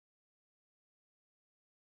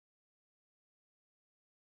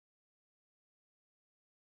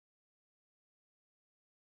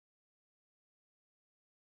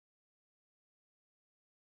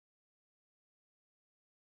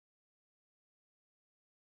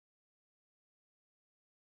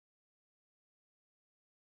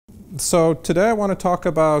So today I want to talk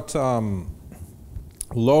about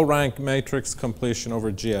low-rank matrix completion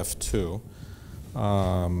over GF2.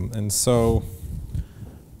 And so,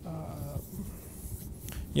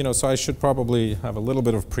 so I should probably have a little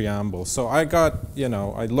bit of preamble. So I got,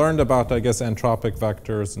 I learned about, I guess, entropic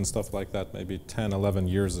vectors and stuff like that maybe 10, 11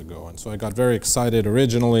 years ago. And so I got very excited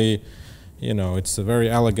originally. It's a very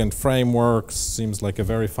elegant framework, seems like a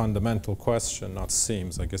very fundamental question, not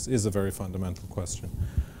seems, I guess is a very fundamental question.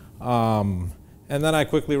 And then I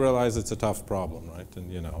quickly realized it's a tough problem, right?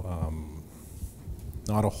 And,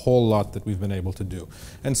 not a whole lot that we've been able to do.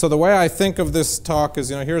 And so the way I think of this talk is,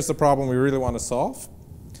 here's the problem we really want to solve.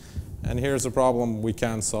 And here's a problem we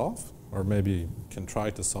can solve, or maybe can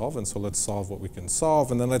try to solve. And so let's solve what we can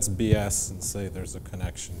solve. And then let's BS and say there's a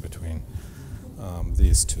connection between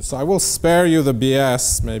these two. So I will spare you the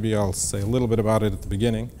BS. Maybe I'll say a little bit about it at the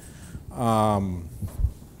beginning.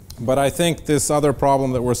 But I think this other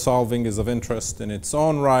problem that we're solving is of interest in its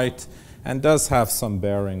own right and does have some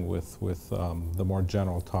bearing with the more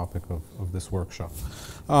general topic of this workshop.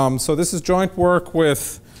 So this is joint work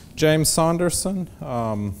with James Saunderson,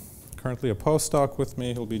 currently a postdoc with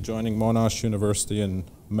me. He'll be joining Monash University in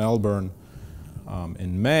Melbourne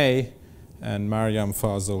in May, and Mariam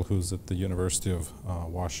Fazil, who's at the University of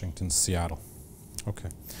Washington, Seattle. Okay,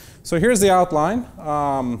 so here's the outline.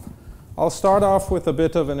 I'll start off with a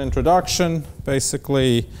bit of an introduction,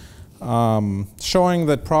 basically showing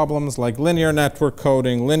that problems like linear network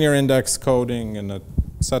coding, linear index coding, and a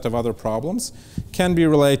set of other problems can be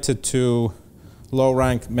related to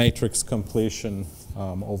low-rank matrix completion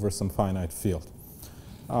over some finite field.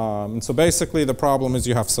 And so basically the problem is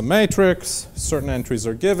you have some matrix, certain entries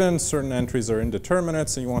are given, certain entries are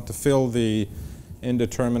indeterminates, and you want to fill the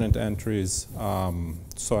indeterminate entries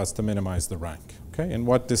so as to minimize the rank. Okay? And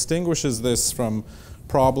what distinguishes this from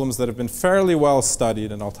problems that have been fairly well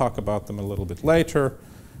studied, and I'll talk about them a little bit later,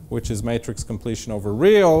 which is matrix completion over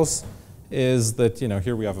reals, is that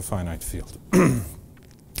here we have a finite field.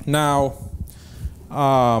 Now,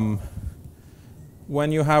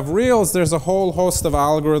 when you have reals, there's a whole host of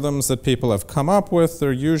algorithms that people have come up with.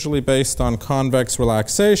 They're usually based on convex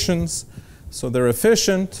relaxations, so they're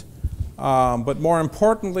efficient, but more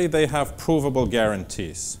importantly, they have provable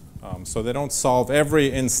guarantees. So they don't solve every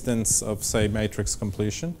instance of, say, matrix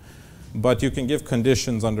completion, but you can give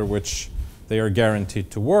conditions under which they are guaranteed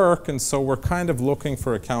to work, and so we're kind of looking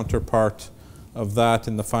for a counterpart of that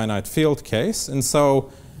in the finite field case. And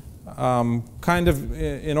so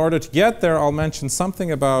in order to get there, I'll mention something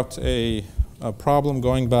about a problem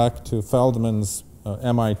going back to Feldman's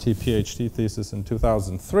MIT PhD thesis in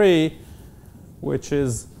 2003, which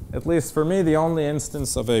is, at least for me, the only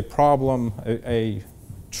instance of a problem, a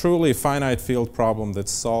truly finite field problem that's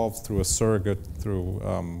solved through a surrogate through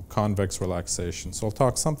convex relaxation. So I'll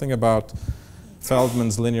talk something about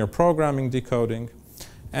Feldman's linear programming decoding,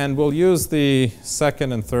 and we'll use the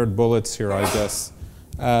second and third bullets here, I guess,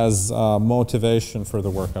 as motivation for the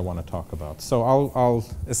work I want to talk about. So I'll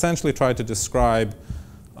essentially try to describe,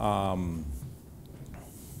 two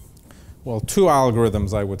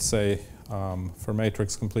algorithms, I would say, for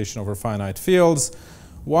matrix completion over finite fields.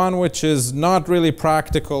 One which is not really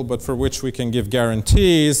practical, but for which we can give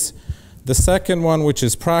guarantees. The second one which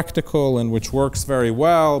is practical and which works very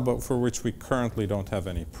well, but for which we currently don't have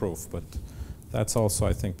any proof. But that's also,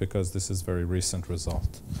 I think, because this is very recent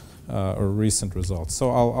result, or recent results.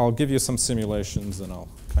 So I'll give you some simulations and I'll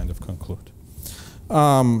kind of conclude.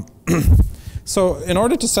 So in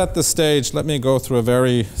order to set the stage, let me go through a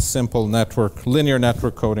very simple linear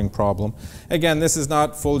network coding problem. Again, this is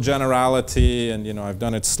not full generality, and I've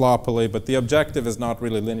done it sloppily, but the objective is not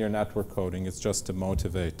really linear network coding. It's just to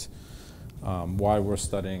motivate why we're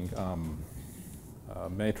studying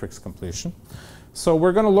matrix completion. So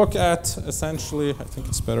we're going to look at, essentially, I think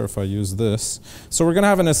it's better if I use this. So we're going to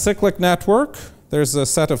have an acyclic network. There's a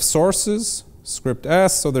set of sources, script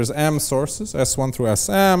S, so there's M sources, S1 through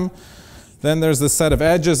SM. Then there's the set of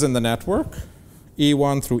edges in the network,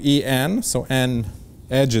 E1 through En, so N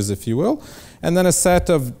edges, if you will. And then a set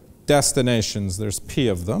of destinations, there's P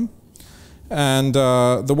of them. And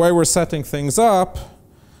the way we're setting things up,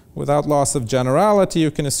 without loss of generality, you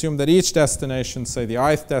can assume that each destination, say the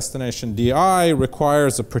ith destination di,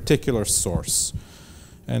 requires a particular source.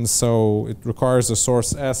 And so it requires a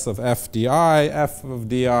source S of f di. F of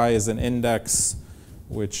di is an index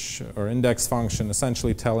or index function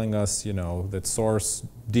essentially telling us, that source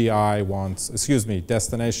di wants,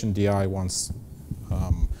 destination di wants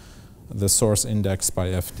the source indexed by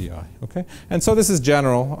fdi, okay? And so this is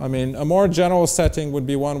general. I mean, a more general setting would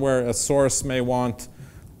be one where a source may want,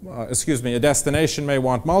 a destination may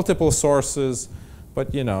want multiple sources,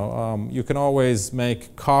 But you can always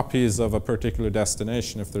make copies of a particular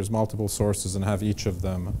destination if there's multiple sources and have each of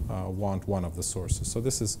them want one of the sources. So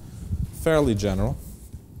this is fairly general.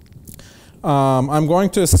 I'm going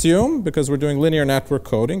to assume, because we're doing linear network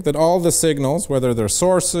coding, that all the signals, whether they're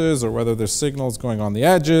sources or whether they're signals going on the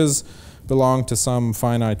edges, belong to some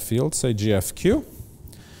finite field, say GFQ.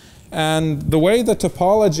 And the way the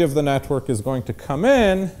topology of the network is going to come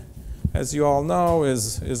in, as you all know,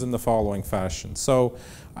 is in the following fashion. So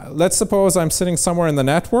let's suppose I'm sitting somewhere in the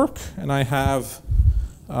network, and I have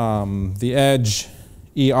the edge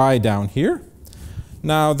EI down here.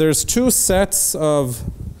 Now, there's two sets of,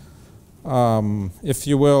 if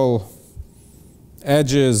you will,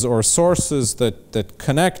 edges or sources that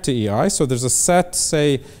connect to EI. So there's a set,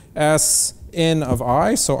 say, S in of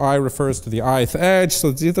I. So I refers to the ith edge. So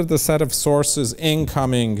it's either the set of sources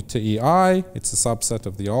incoming to EI. It's a subset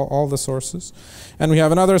of all the sources. And we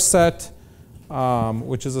have another set,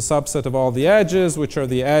 which is a subset of all the edges, which are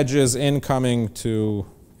the edges incoming to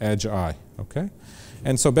edge I. Okay?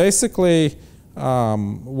 And so basically,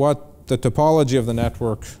 what the topology of the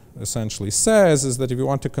network essentially says is that if you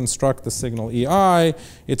want to construct the signal EI,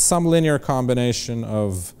 it's some linear combination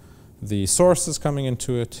of the sources coming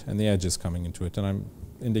into it and the edges coming into it. And I'm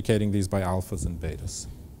indicating these by alphas and betas.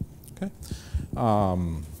 Okay?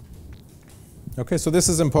 Okay, so this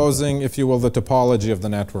is imposing, if you will, the topology of the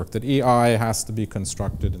network, that EI has to be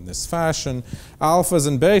constructed in this fashion. Alphas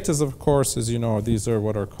and betas, of course, as you know, these are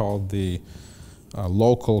what are called the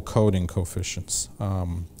local coding coefficients.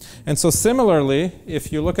 And so similarly,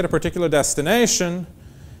 if you look at a particular destination,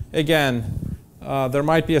 again, there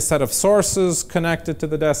might be a set of sources connected to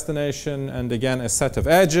the destination, and again, a set of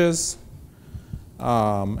edges.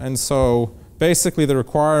 And so basically, the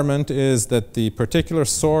requirement is that the particular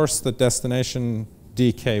source that destination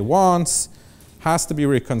dk wants has to be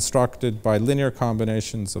reconstructed by linear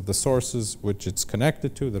combinations of the sources which it's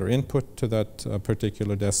connected to, that are input to that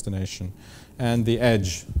particular destination, and the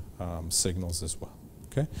edge signals as well.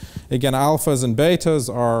 Okay? Again, alphas and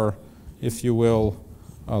betas are, if you will,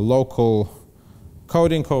 local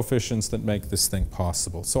coding coefficients that make this thing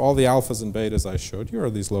possible. So all the alphas and betas I showed you are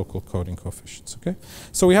these local coding coefficients. Okay?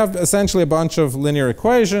 So we have essentially a bunch of linear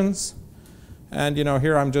equations. And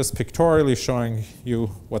here I'm just pictorially showing you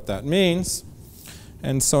what that means.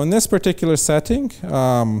 And so in this particular setting,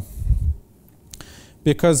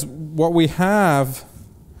 because what we have,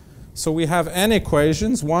 so we have n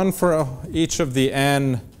equations, one for each of the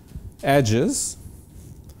n edges.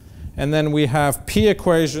 And then we have p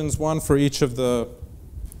equations, one for each of the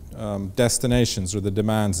destinations, or the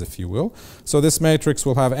demands, if you will. So this matrix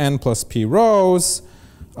will have n plus p rows.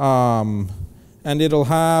 And it'll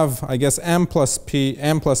have, I guess, m plus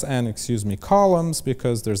n, columns,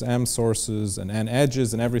 because there's m sources and n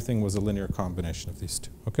edges, and everything was a linear combination of these two.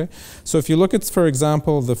 Okay? So if you look at, for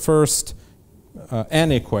example, the first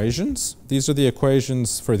n equations, these are the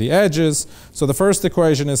equations for the edges. So the first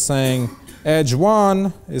equation is saying edge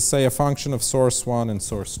 1 is, say, a function of source 1 and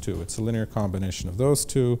source 2. It's a linear combination of those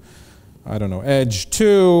two. I don't know, edge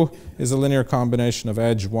 2 is a linear combination of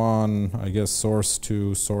edge 1, I guess, source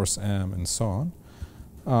 2, source m, and so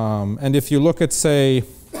on. And if you look at, say,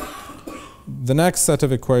 the next set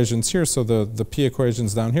of equations here, so the p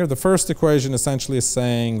equations down here, the first equation essentially is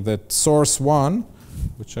saying that source 1,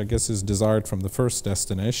 which I guess is desired from the first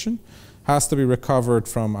destination, has to be recovered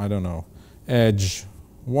from, I don't know, edge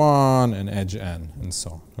 1 and edge n, and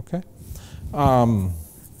so on. Okay?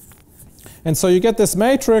 And so you get this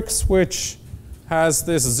matrix which has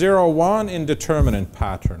this 0, 1 indeterminate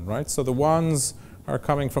pattern, right? So the ones are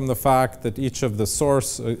coming from the fact that each of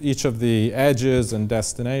the edges and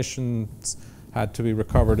destinations had to be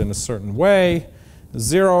recovered in a certain way.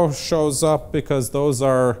 0 shows up because those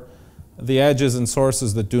are the edges and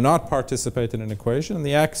sources that do not participate in an equation, and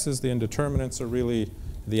the x's, the indeterminates, are really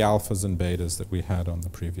the alphas and betas that we had on the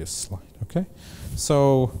previous slide. Okay?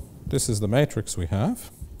 So this is the matrix we have.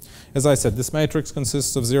 As I said, this matrix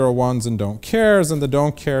consists of 0, 1s, and don't cares, and the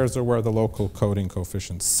don't cares are where the local coding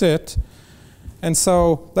coefficients sit. And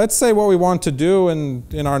so let's say what we want to do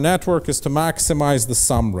in our network is to maximize the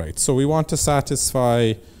sum rate. So we want to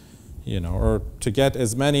satisfy, or to get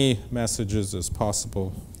as many messages as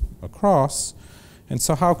possible across. And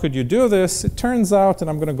so how could you do this? It turns out, and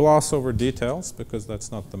I'm going to gloss over details because that's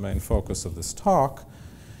not the main focus of this talk,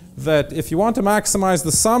 that if you want to maximize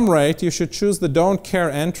the sum rate, you should choose the don't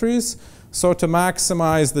care entries, so to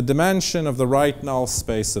maximize the dimension of the right null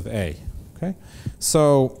space of A. Okay?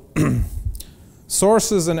 So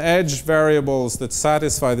sources and edge variables that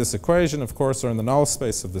satisfy this equation, of course, are in the null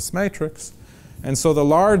space of this matrix. And so the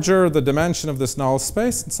larger the dimension of this null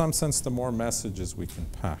space, in some sense, the more messages we can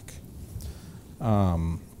pack.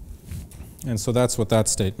 And so that's what that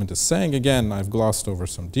statement is saying. Again, I've glossed over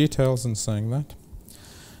some details in saying that.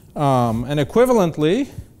 And equivalently,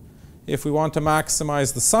 if we want to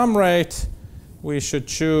maximize the sum rate, we should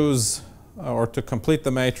choose or to complete the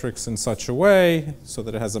matrix in such a way so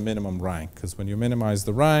that it has a minimum rank. Because when you minimize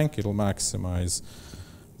the rank, it'll maximize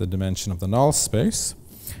the dimension of the null space.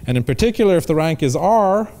 And in particular, if the rank is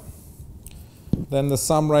R, then the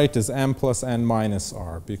sum rate is m plus n minus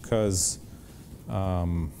R, because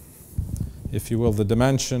if you will, the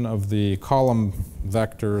dimension of the column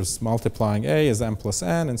vectors multiplying A is m plus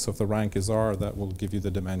n, and so if the rank is R, that will give you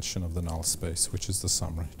the dimension of the null space, which is the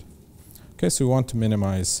sum rate. Okay, so we want to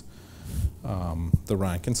minimize the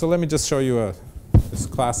rank. And so let me just show you this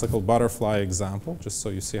classical butterfly example, just so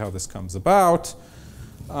you see how this comes about.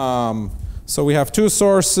 So we have two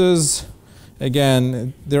sources.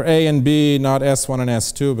 Again, they're A and B, not S1 and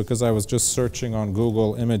S2, because I was just searching on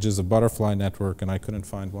Google images of butterfly network, and I couldn't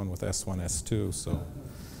find one with S1, S2.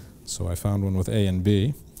 So I found one with A and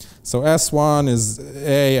B. So S1 is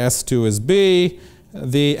A, S2 is B.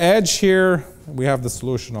 The edge here, we have the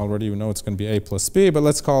solution already. We know it's going to be A plus B, but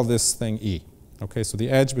let's call this thing E. Okay, so the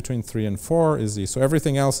edge between 3 and 4 is E. So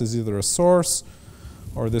everything else is either a source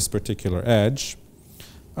or this particular edge.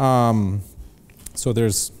 So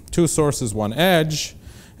there's two sources, one edge.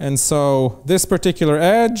 And so this particular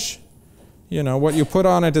edge, you know, what you put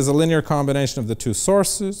on it is a linear combination of the two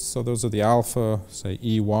sources. So those are the alpha, say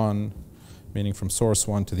E1, meaning from source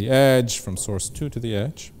 1 to the edge, from source 2 to the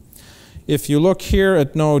edge. If you look here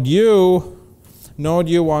at node U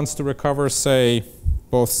wants to recover, say,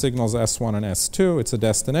 both signals S1 and S2. It's a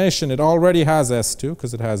destination. It already has S2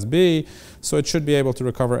 because it has B, so it should be able to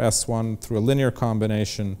recover S1 through a linear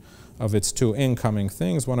combination of its two incoming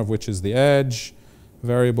things, one of which is the edge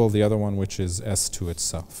variable, the other one which is S2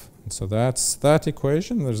 itself. And so that's that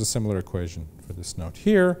equation. There's a similar equation for this node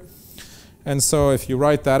here. And so if you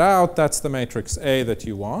write that out, that's the matrix A that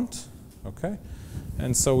you want. Okay?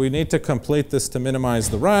 And so we need to complete this to minimize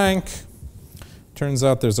the rank. Turns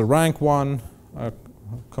out there's a rank 1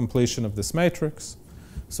 completion of this matrix.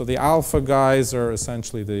 So the alpha guys are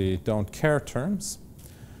essentially the don't care terms.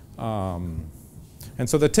 And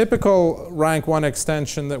so the typical rank 1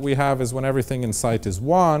 extension that we have is when everything in sight is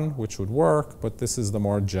 1, which would work, but this is the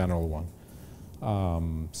more general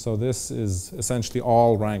one. So this is essentially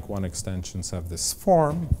all rank 1 extensions have this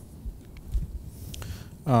form.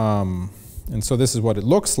 And so this is what it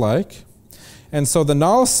looks like. And so the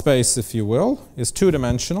null space, if you will, is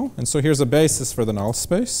two-dimensional. And so here's a basis for the null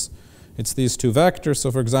space. It's these two vectors. So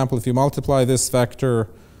for example, if you multiply this vector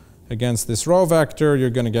against this row vector, you're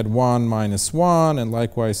going to get 1 minus 1. And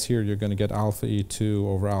likewise here, you're going to get alpha E2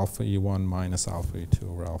 over alpha E1 minus alpha E2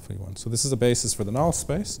 over alpha E1. So this is a basis for the null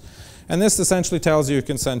space. And this essentially tells you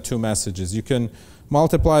can send two messages. You can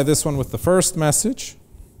multiply this one with the first message.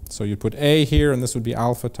 So you put A here, and this would be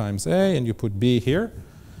alpha times A. And you put B here.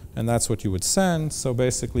 And that's what you would send. So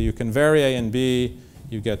basically, you can vary A and B.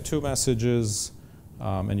 You get two messages,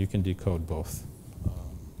 and you can decode both.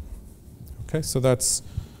 Okay, so that's,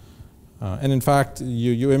 and in fact,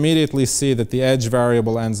 you immediately see that the edge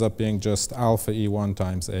variable ends up being just alpha E1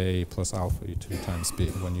 times A plus alpha E2 times B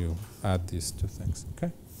when you add these two things.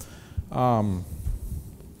 Okay.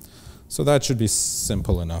 So that should be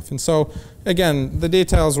simple enough. And so, again, the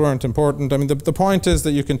details weren't important. I mean, the point is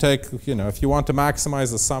that you can take, you know, if you want to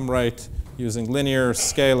maximize the sum rate using linear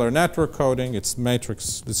scalar network coding, it's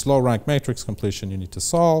low-rank matrix completion you need to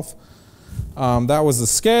solve. That was the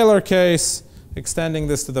scalar case. Extending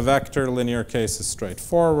this to the vector linear case is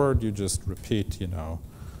straightforward. You just repeat, you know,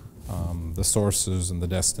 the sources and the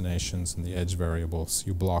destinations and the edge variables.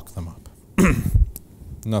 You block them up.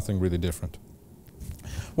 Nothing really different.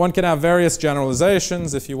 One can have various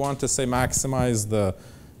generalizations. If you want to, say, maximize the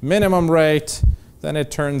minimum rate, then it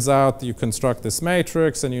turns out that you construct this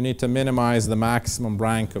matrix and you need to minimize the maximum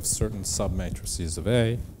rank of certain submatrices of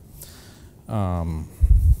A. I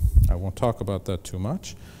won't talk about that too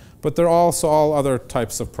much. But there are also all other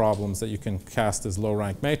types of problems that you can cast as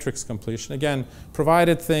low-rank matrix completion. Again,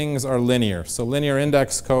 provided things are linear. So linear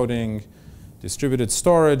index coding, distributed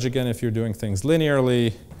storage, again, if you're doing things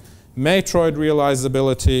linearly. Matroid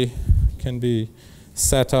realizability can be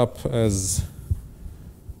set up as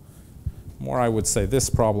more, I would say, this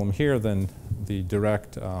problem here than the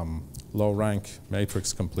direct low-rank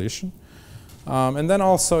matrix completion. And then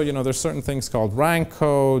also, you know, there's certain things called rank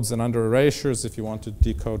codes and under erasures. If you want to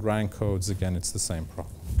decode rank codes, again, it's the same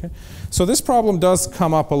problem. Okay? So this problem does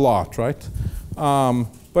come up a lot, right?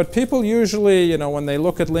 But people usually, when they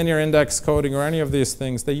look at linear index coding or any of these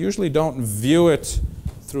things, they usually don't view it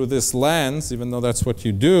through this lens, even though that's what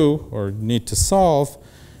you do or need to solve.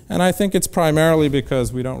 And I think it's primarily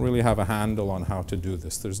because we don't really have a handle on how to do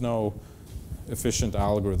this. There's no efficient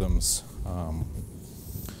algorithms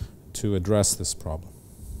to address this problem.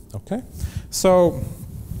 Okay? So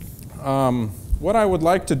what I would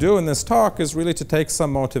like to do in this talk is really to take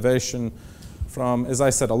some motivation from, as I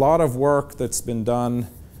said, a lot of work that's been done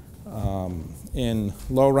in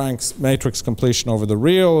low-rank matrix completion over the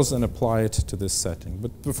reals and apply it to this setting.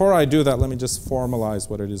 But before I do that, let me just formalize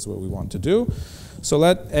what it is what we want to do. So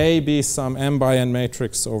let A be some m by n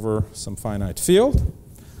matrix over some finite field.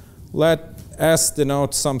 Let S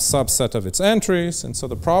denote some subset of its entries. And so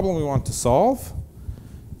the problem we want to solve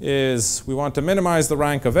is we want to minimize the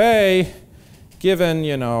rank of A given,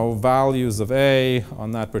 values of A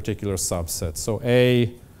on that particular subset. So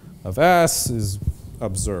A of S is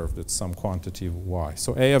observed. It's some quantity of Y.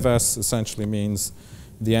 So A of S essentially means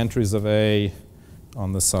the entries of A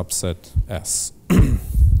on the subset S.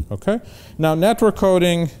 Okay? Now, network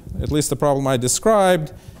coding, at least the problem I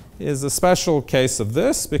described, is a special case of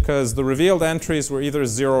this because the revealed entries were either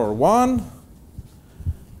 0 or 1.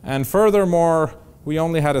 And furthermore, we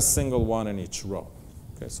only had a single 1 in each row.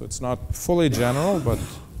 Okay, so it's not fully general, but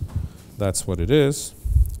that's what it is.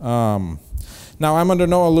 Now, I'm under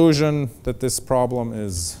no illusion that this problem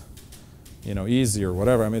is, easy or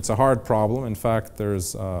whatever. I mean, it's a hard problem. In fact,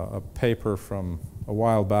 there's a paper from a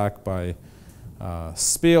while back by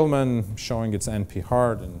Spielman showing its NP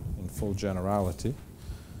hard in full generality.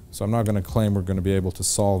 So I'm not going to claim we're going to be able to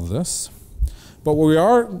solve this. But what we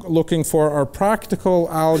are looking for are practical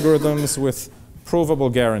algorithms with provable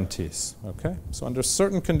guarantees. Okay? So under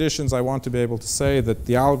certain conditions, I want to be able to say that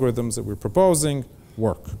the algorithms that we're proposing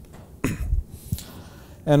work.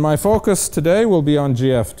 And my focus today will be on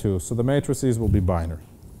GF2. So the matrices will be binary.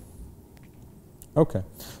 Okay.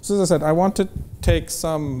 So as I said, I want to take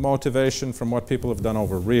some motivation from what people have done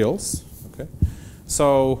over reals. Okay.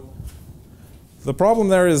 So the problem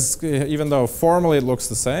there is, even though formally it looks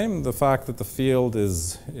the same, the fact that the field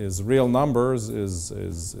is real numbers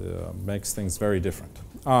makes things very different.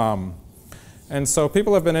 And so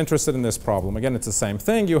people have been interested in this problem. Again, it's the same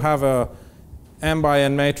thing. You have a m by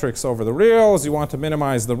n matrix over the reals. You want to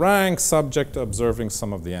minimize the rank subject to observing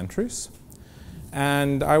some of the entries.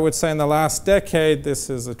 And I would say in the last decade, this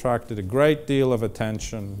has attracted a great deal of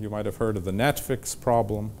attention. You might have heard of the Netflix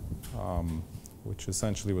problem, which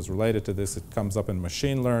essentially was related to this. It comes up in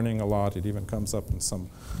machine learning a lot. It even comes up in some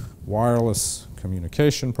wireless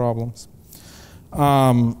communication problems.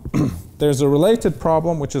 There's a related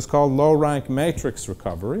problem, which is called low-rank matrix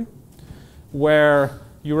recovery, where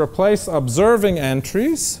you replace observing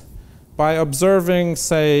entries by observing,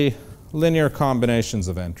 say, linear combinations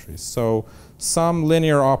of entries. So some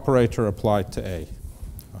linear operator applied to A.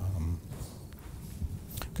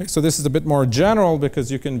 Okay, so this is a bit more general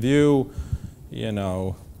because you can view,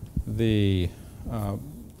 the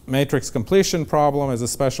matrix completion problem as a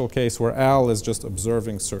special case where L is just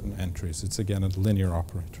observing certain entries. It's again a linear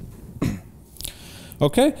operator.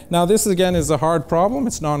 Okay, now this again is a hard problem.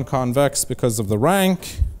 It's non-convex because of the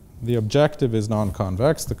rank. The objective is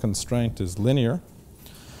non-convex. The constraint is linear.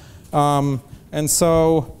 And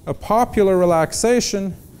so a popular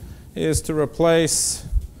relaxation is to replace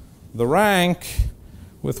the rank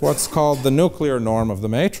with what's called the nuclear norm of the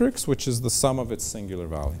matrix, which is the sum of its singular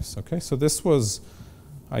values. Okay, so this was,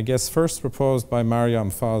 I guess, first proposed by Maryam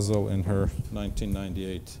Fazl in her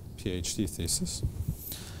 1998 PhD thesis.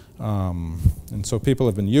 And so people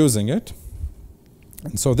have been using it.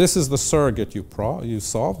 And so this is the surrogate you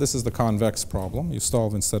solve. This is the convex problem you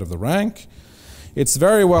solve instead of the rank. It's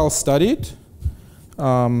very well studied.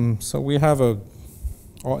 So we have an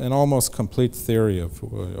almost complete theory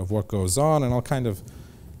of what goes on, and I'll kind of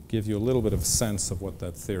give you a little bit of a sense of what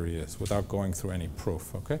that theory is without going through any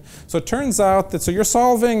proof. Okay? So it turns out that you're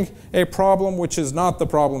solving a problem which is not the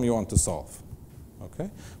problem you want to solve. Okay?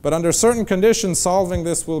 But under certain conditions, solving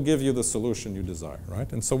this will give you the solution you desire,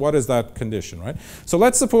 right? And so what is that condition, right? So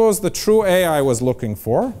let's suppose the true A I was looking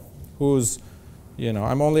for, whose,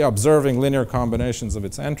 I'm only observing linear combinations of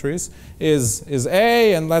its entries, is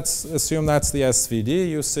A, and let's assume that's the SVD,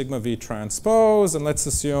 use sigma V transpose, and let's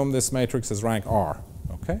assume this matrix is rank R,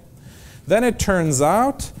 okay? Then it turns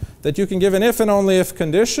out that you can give an if and only if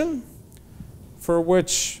condition for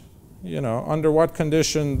which, under what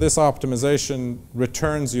condition this optimization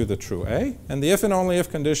returns you the true A. And the if and only if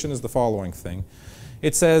condition is the following thing.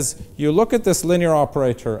 It says you look at this linear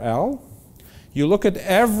operator L, you look at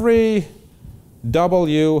every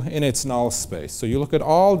W in its null space. So you look at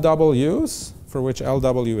all W's for which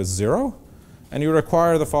LW is 0, and you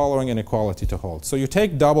require the following inequality to hold. So you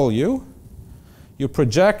take W, you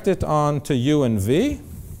project it onto U and V,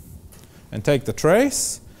 and take the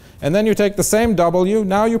trace, and then you take the same W,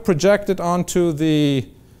 now you project it onto the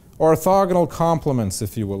orthogonal complements,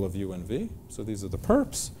 if you will, of U and V. So these are the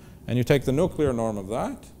perps, and you take the nuclear norm of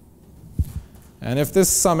that. And if this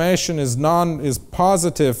summation is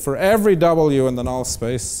positive for every W in the null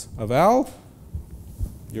space of L,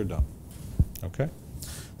 you're done. Okay?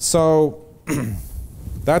 So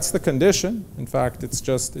that's the condition. In fact, it's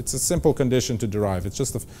a simple condition to derive. It's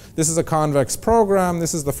just this is a convex program.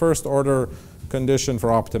 This is the first order condition for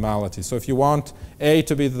optimality. So if you want A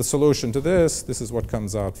to be the solution to this, this is what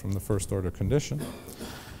comes out from the first order condition.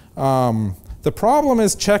 The problem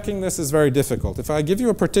is checking this is very difficult. If I give you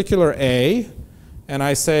a particular A and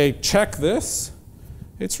I say check this,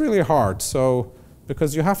 it's really hard. So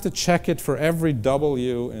because you have to check it for every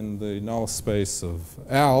W in the null space of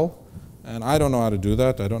L, and I don't know how to do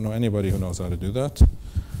that. I don't know anybody who knows how to do that.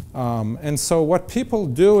 And so what people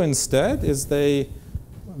do instead is they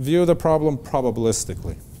view the problem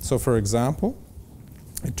probabilistically. So for example,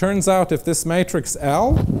 it turns out if this matrix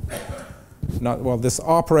L, this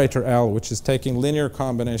operator L, which is taking linear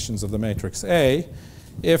combinations of the matrix A,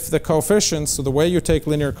 if the coefficients, so the way you take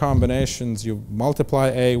linear combinations, you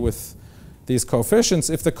multiply A with these coefficients.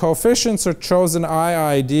 If the coefficients are chosen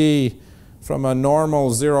IID from a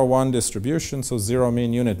normal 0, 1 distribution, so 0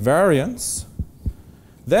 mean unit variance,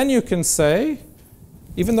 then you can say,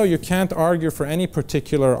 even though you can't argue for any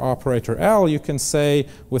particular operator L, you can say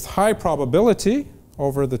with high probability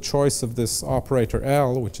over the choice of this operator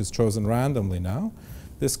L, which is chosen randomly now,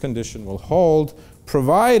 this condition will hold,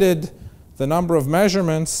 provided the number of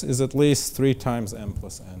measurements is at least 3 times m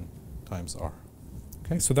plus n times r.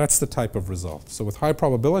 Okay, so that's the type of result. So with high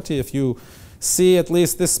probability, if you see at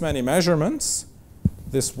least this many measurements,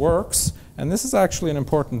 this works. And this is actually an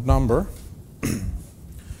important number.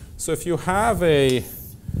 So if you have a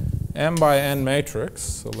m by n matrix,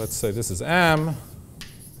 so let's say this is m,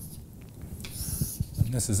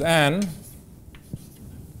 and this is n,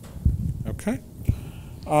 okay?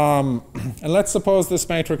 And let's suppose this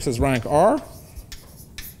matrix is rank R.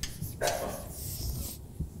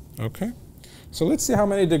 Okay? So let's see how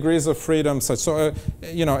many degrees of freedom such. So,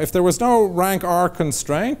 if there was no rank R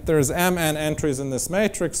constraint, there's mn entries in this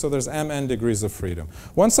matrix, so there's mn degrees of freedom.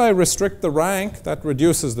 Once I restrict the rank, that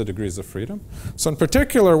reduces the degrees of freedom. So in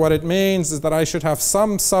particular, what it means is that I should have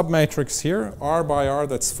some submatrix here, R by R,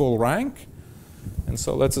 that's full rank. And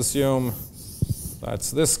so let's assume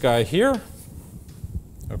that's this guy here.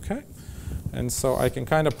 Okay? And so I can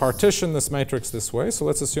kind of partition this matrix this way. So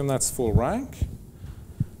let's assume that's full rank.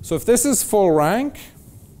 So if this is full rank,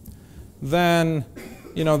 then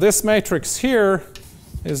this matrix here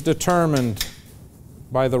is determined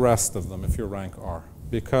by the rest of them if you're rank R.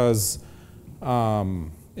 Because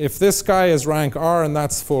if this guy is rank R and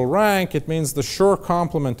that's full rank, it means the Schur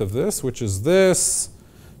complement of this, which is this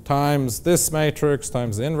times this matrix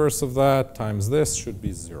times the inverse of that times this, should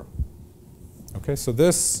be 0. Okay, so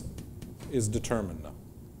this is determined now.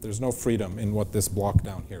 There's no freedom in what this block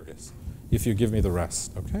down here is, if you give me the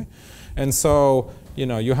rest, okay? And so,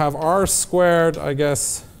 you have R squared, I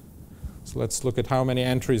guess. So let's look at how many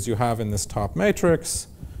entries you have in this top matrix.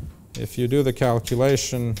 If you do the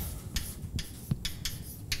calculation,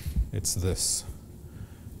 it's this.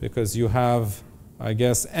 Because you have, I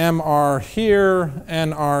guess, MR here,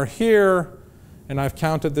 NR here, and I've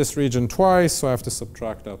counted this region twice, so I have to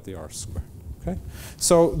subtract out the R squared. Okay?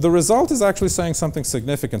 So the result is actually saying something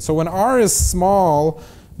significant. So when R is small,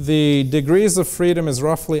 the degrees of freedom is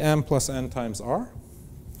roughly m plus n times r.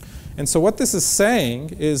 And so what this is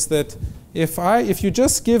saying is that if you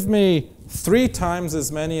just give me 3 times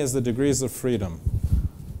as many as the degrees of freedom,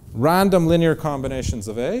 random linear combinations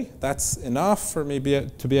of A, that's enough for me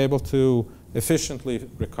to be able to efficiently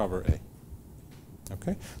recover A.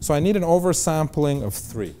 Okay? So I need an oversampling of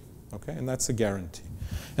 3. Okay? And that's a guarantee.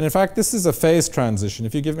 And in fact, this is a phase transition.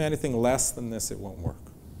 If you give me anything less than this, it won't work.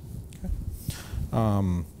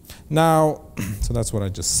 Now, so that's what I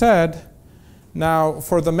just said. Now,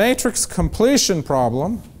 for the matrix completion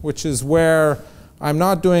problem, which is where I'm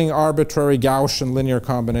not doing arbitrary Gaussian linear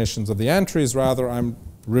combinations of the entries, rather I'm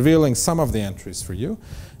revealing some of the entries for you.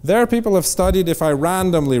 There people have studied if I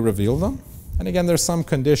randomly reveal them. And again, there's some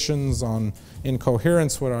conditions on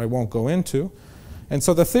incoherence where I won't go into. And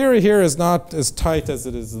so the theory here is not as tight as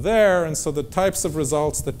it is there. And so the types of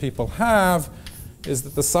results that people have is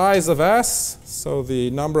that the size of S, so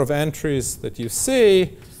the number of entries that you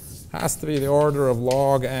see, has to be the order of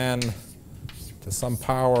log n to some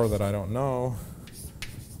power that I don't know.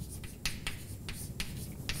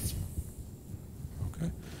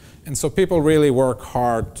 And so people really work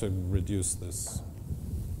hard to reduce this,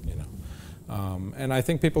 you know. And I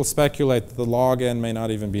think people speculate that the log n may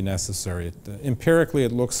not even be necessary. Empirically,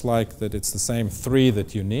 it looks like that it's the same 3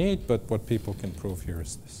 that you need, but what people can prove here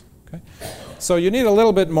is this. Okay? So you need a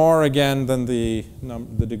little bit more, again, than the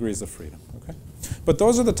degrees of freedom. Okay? But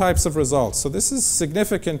those are the types of results. So this is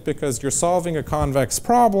significant because you're solving a convex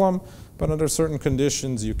problem, but under certain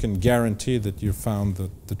conditions, you can guarantee that you found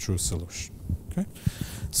the true solution. Okay?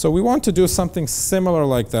 So we want to do something similar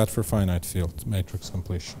like that for finite field matrix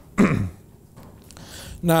completion.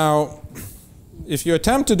 Now, if you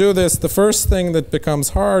attempt to do this, the first thing that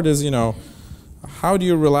becomes hard is, you know, how do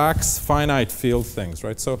you relax finite field things,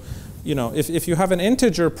 right? So, you know, if you have an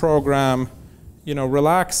integer program, you know,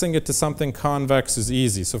 relaxing it to something convex is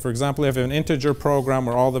easy. So, for example, if you have an integer program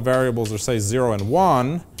where all the variables are, say, 0 and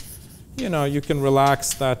 1, you know, you can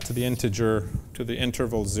relax that to the integer, to the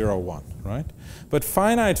interval 0, 1, right? But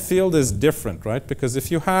finite field is different, right? Because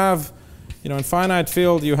if you have, you know, in finite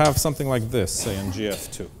field, you have something like this, say, in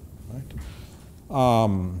GF2, right?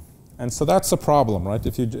 And so that's a problem, right?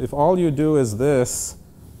 If all you do is this,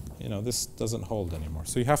 you know, this doesn't hold anymore.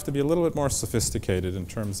 So you have to be a little bit more sophisticated in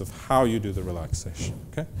terms of how you do the relaxation,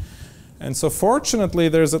 okay? And so fortunately,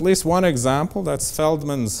 there's at least one example. That's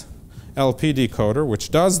Feldman's LP decoder,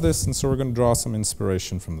 which does this. And so we're going to draw some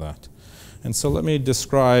inspiration from that. And so let me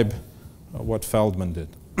describe what Feldman did.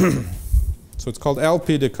 So it's called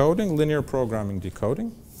LP decoding, linear programming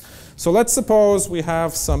decoding. So let's suppose we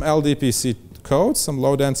have some LDPC code, some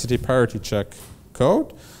low-density parity check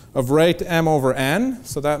code of rate m over n.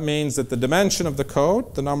 So that means that the dimension of the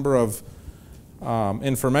code, the number of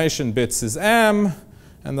information bits is m,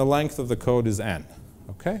 and the length of the code is n.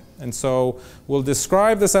 Okay? And so we'll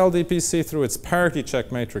describe this LDPC through its parity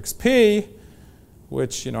check matrix P,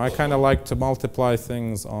 which, you know, I kind of like to multiply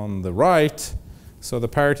things on the right. So the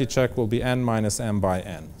parity check will be n minus m by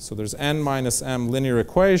n. So there's n minus m linear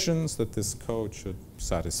equations that this code should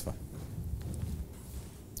satisfy.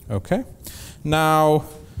 Okay? Now,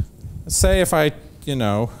 say if I, you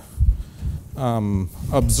know,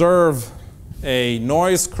 observe a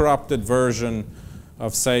noise-corrupted version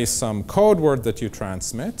of, say, some code word that you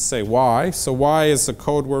transmit, say y. So y is a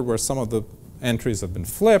code word where some of the entries have been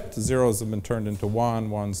flipped. Zeros have been turned into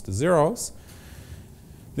 1s to zeros.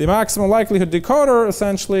 The maximum likelihood decoder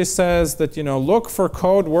essentially says that, you know, look for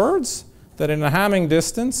code words that in a Hamming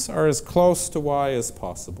distance are as close to y as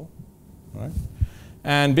possible, right?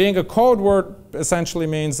 And being a code word essentially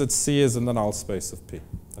means that C is in the null space of P.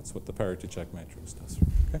 That's what the parity check matrix does.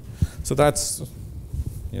 Okay? So that's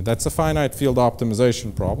a finite field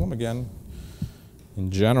optimization problem, again, in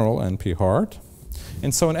general, NP hard.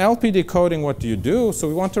 And so in LP decoding, what do you do? So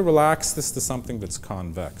we want to relax this to something that's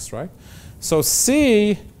convex, right? So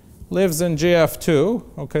C lives in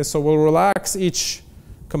GF2. Okay, so we'll relax each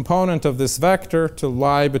component of this vector to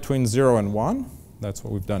lie between 0 and 1. That's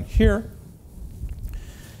what we've done here.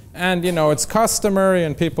 And, you know, it's customary,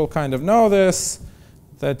 and people kind of know this,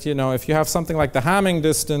 that, you know, if you have something like the Hamming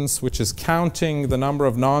distance, which is counting the number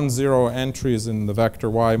of non-zero entries in the vector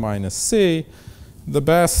y minus c, the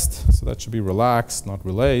best, so that should be relaxed, not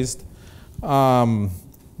relaxed,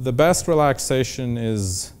 the best relaxation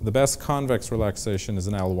is, the best convex relaxation is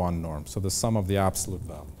an L1 norm, so the sum of the absolute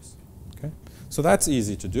values. Okay? So that's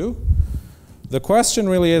easy to do. The question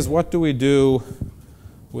really is, what do we do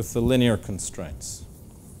with the linear constraints?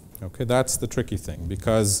 Okay, that's the tricky thing,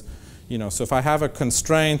 because, you know, so if I have a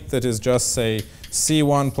constraint that is just, say,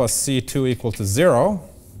 C1 plus C2 equal to 0,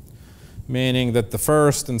 meaning that the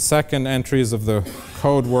first and second entries of the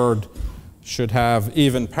code word should have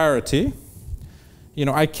even parity, you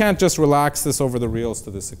know, I can't just relax this over the reals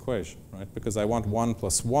to this equation, right? Because I want 1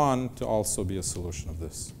 plus 1 to also be a solution of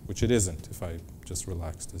this, which it isn't if I just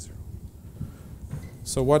relax to 0.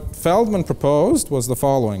 So what Feldman proposed was the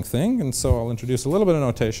following thing, and so I'll introduce a little bit of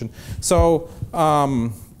notation. So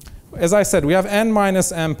as I said, we have n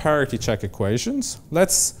minus m parity check equations.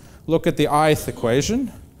 Let's look at the ith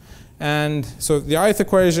equation. And so the ith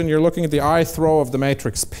equation, you're looking at the ith row of the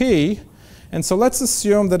matrix P. And so let's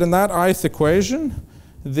assume that in that ith equation,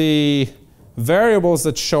 the variables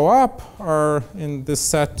that show up are in this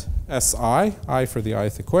set Si, I for the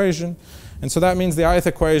ith equation. And so that means the ith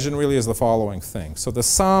equation really is the following thing. So the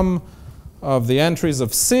sum of the entries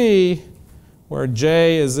of C, where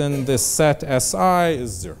J is in this set Si, is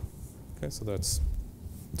 0. Okay, so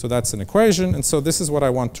that's an equation. And so this is what I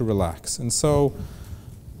want to relax. And so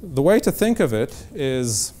the way to think of it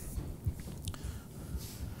is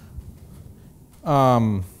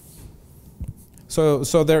so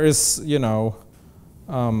there is, you know,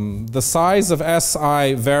 the size of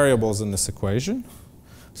Si variables in this equation.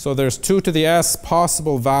 So there's 2 to the s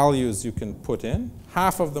possible values you can put in.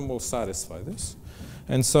 Half of them will satisfy this.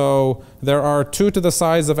 And so there are 2 to the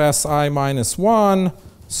size of si minus 1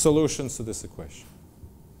 solutions to this equation.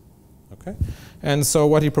 Okay? And so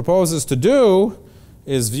what he proposes to do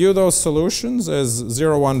is view those solutions as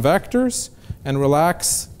 0, 1 vectors and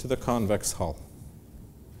relax to the convex hull.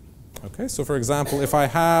 Okay? So for example, if I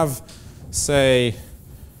have, say,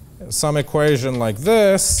 some equation like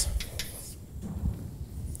this,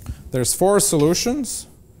 there's 4 solutions.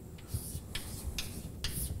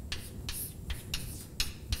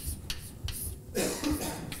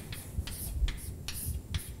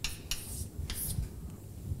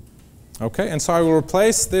 Okay, and so I will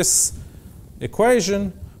replace this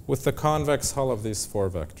equation with the convex hull of these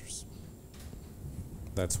 4 vectors.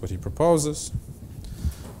 That's what he proposes.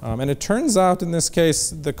 And it turns out in this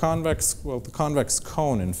case, the convex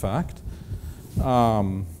cone, in fact.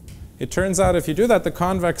 It turns out if you do that, the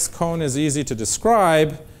convex cone is easy to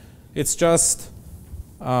describe. It's just,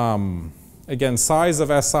 again, size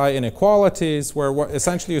of SI inequalities, where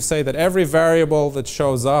essentially you say that every variable that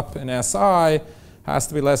shows up in SI has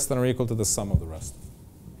to be less than or equal to the sum of the rest.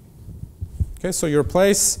 Okay, so you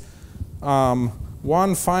replace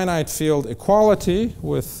one finite field equality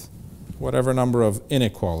with whatever number of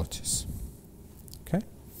inequalities. Okay,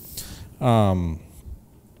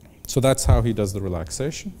 so that's how he does the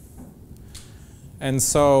relaxation. And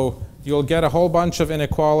so you'll get a whole bunch of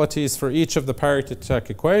inequalities for each of the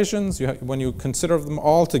parity-check equations. When you consider them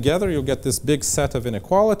all together, you'll get this big set of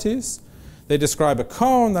inequalities. They describe a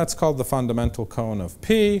cone. That's called the fundamental cone of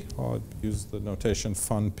P. I'll use the notation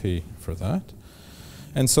fun P for that.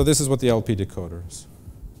 And so this is what the LP decoder is.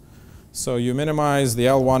 So you minimize the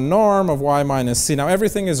L1 norm of y minus c. Now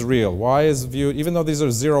everything is real. Y is viewed, even though these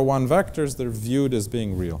are 0, 1 vectors, they're viewed as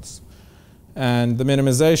being reals. And the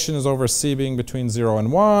minimization is over c being between 0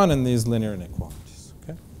 and 1 and these linear inequalities.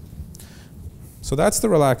 Okay? So that's the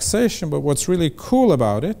relaxation, but what's really cool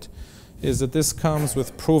about it is that this comes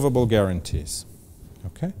with provable guarantees.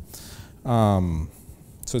 Okay?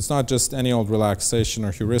 So it's not just any old relaxation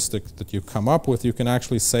or heuristic that you come up with. You can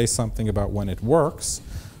actually say something about when it works.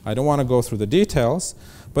 I don't want to go through the details,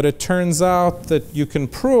 but it turns out that you can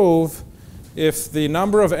prove if the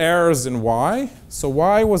number of errors in y, so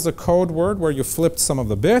y was a code word where you flipped some of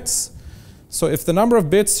the bits. So if the number of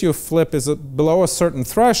bits you flip is below a certain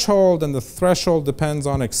threshold, and the threshold depends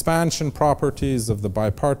on expansion properties of the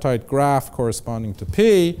bipartite graph corresponding to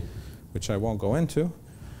P, which I won't go into,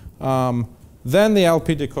 then the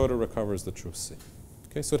LP decoder recovers the true C.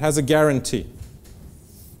 Okay, so it has a guarantee.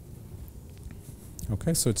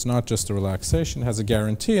 Okay, so it's not just a relaxation, it has a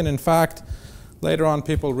guarantee. And in fact, later on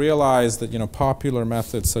people realized that popular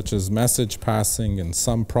methods such as message passing and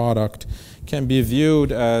sum product can be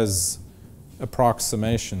viewed as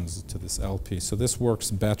approximations to this LP. So this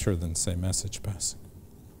works better than, say, message passing.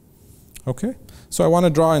 Okay, so I want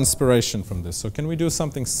to draw inspiration from this. So can we do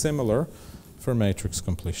something similar for matrix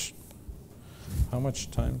completion? How much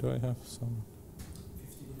time do I have? 50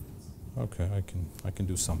 minutes. Okay, I can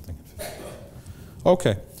do something.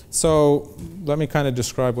 Okay, so let me kind of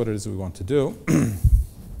describe what it is we want to do.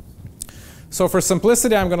 So for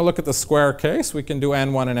simplicity, I'm going to look at the square case. We can do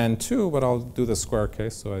n1 and n2, but I'll do the square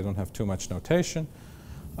case so I don't have too much notation.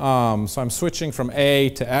 So I'm switching from A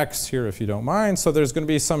to X here, if you don't mind. So there's going to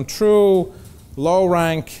be some true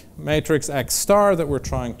low-rank matrix X star that we're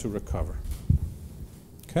trying to recover.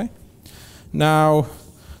 Okay? Now,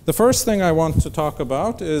 the first thing I want to talk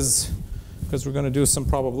about is, because we're going to do some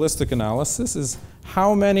probabilistic analysis, is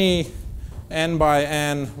how many n by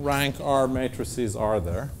n rank R matrices are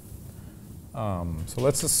there? So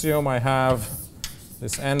let's assume I have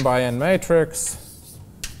this n by n matrix,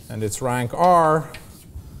 and its rank R.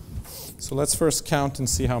 So let's first count and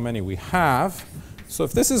see how many we have. So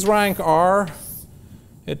if this is rank R,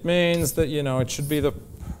 it means that it should be the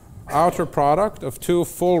outer product of 2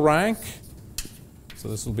 full rank. So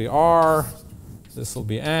this will be R, this will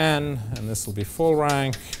be n, and this will be full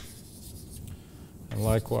rank. And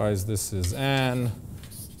likewise, this is n,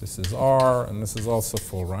 this is R, and this is also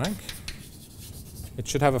full rank. It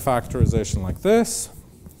should have a factorization like this.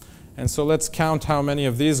 And so let's count how many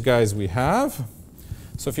of these guys we have.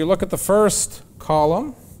 So if you look at the first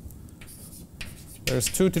column, there's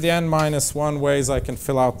 2 to the n minus 1 ways I can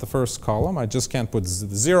fill out the first column. I just can't put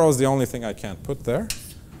 0 is the only thing I can't put there.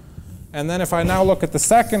 And then if I now look at the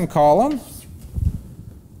second column,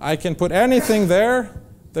 I can put anything there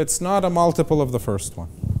that's not a multiple of the first one.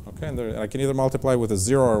 Okay, and I can either multiply with a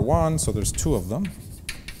 0 or 1, so there's 2 of them.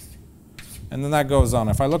 And then that goes on.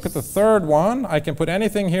 If I look at the third one, I can put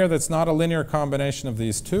anything here that's not a linear combination of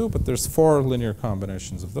these two, but there's 4 linear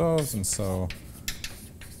combinations of those. And so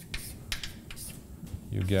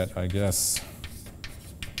you get, I guess,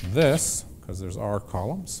 this, because there's R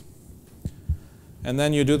columns. And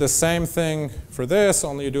then you do the same thing for this,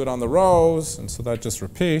 only you do it on the rows. And so that just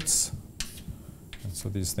repeats. And so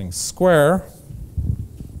these things square.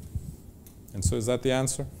 And so is that the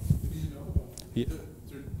answer? They're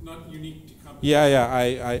not unique to combinations. Yeah,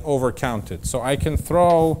 I overcounted. So I can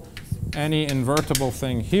throw any invertible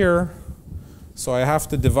thing here. So I have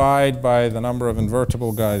to divide by the number of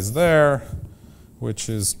invertible guys there, which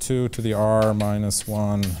is 2 to the r minus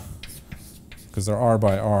 1, because they're r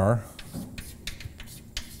by r.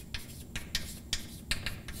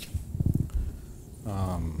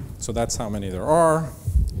 So that's how many there are.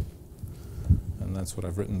 And that's what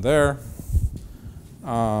I've written there.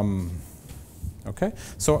 Okay,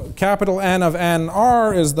 so capital N of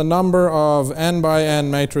nr is the number of n by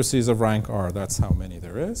n matrices of rank r. That's how many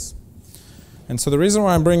there is. And so the reason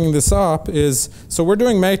why I'm bringing this up is, so we're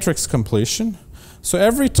doing matrix completion. So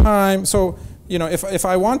every time, so you know, if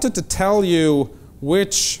I wanted to tell you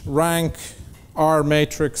which rank r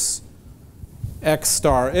matrix x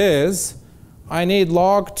star is, I need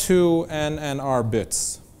log 2 n and r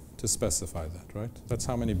bits to specify that, right? That's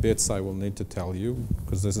how many bits I will need to tell you,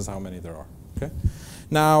 because this is how many there are. Okay?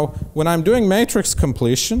 Now, when I'm doing matrix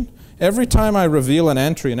completion, every time I reveal an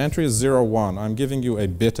entry is 0, 1, I'm giving you a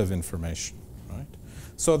bit of information, right?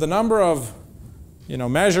 So the number of, you know,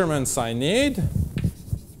 measurements I need,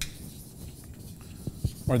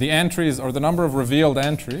 or the entries, or the number of revealed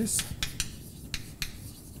entries,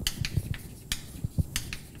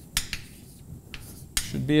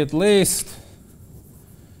 should be at least,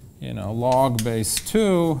 you know, log base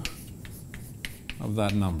 2 of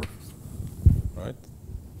that number, right?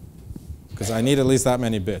 Because I need at least that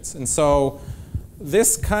many bits. And so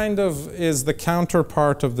this kind of is the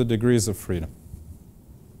counterpart of the degrees of freedom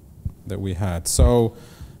that we had. So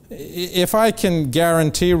if I can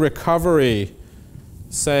guarantee recovery,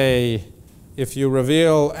 say, if you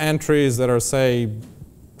reveal entries that are, say,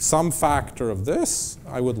 some factor of this,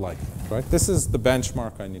 I would like that, right? This is the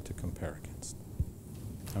benchmark I need to compare against.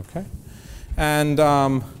 Okay? And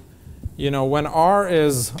you know, when r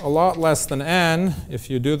is a lot less than n, if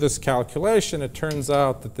you do this calculation, it turns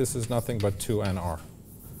out that this is nothing but 2nr.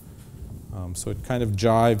 So it kind of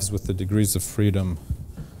jives with the degrees of freedom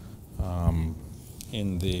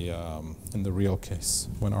in the real case,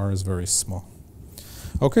 when r is very small.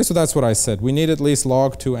 Okay, so that's what I said. We need at least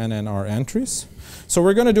log 2 n and r entries. So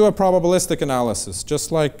we're going to do a probabilistic analysis,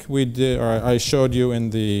 just like we did, or I showed you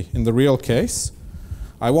in the real case.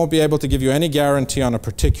 I won't be able to give you any guarantee on a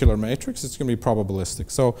particular matrix. It's going to be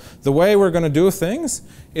probabilistic. So the way we're going to do things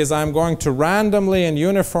is I'm going to randomly and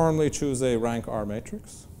uniformly choose a rank R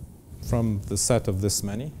matrix from the set of this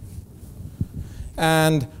many.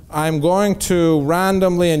 And I'm going to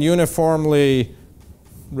randomly and uniformly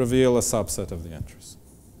reveal a subset of the entries.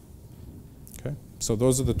 Okay? So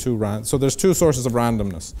those are the two so there's two sources of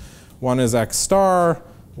randomness. One is X star,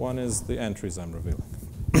 one is the entries I'm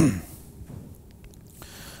revealing.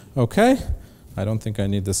 Okay, I don't think I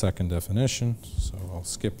need the second definition, so I'll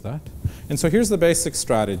skip that. And so here's the basic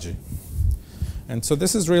strategy. And so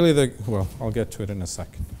this is really the, well, I'll get to it in a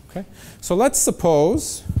second. Okay, so let's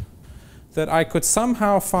suppose that I could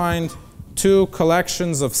somehow find two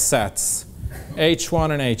collections of sets,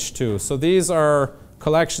 H1 and H2. So these are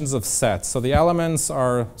collections of sets. So the elements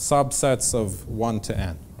are subsets of 1 to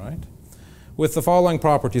n, right? With the following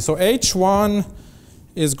property. So H1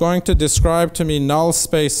 is going to describe to me null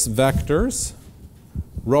space vectors,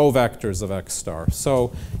 row vectors of X star.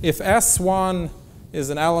 So if S1 is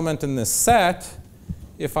an element in this set,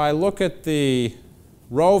 if I look at the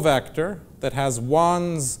row vector that has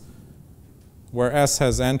ones where S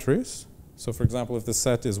has entries, so for example, if the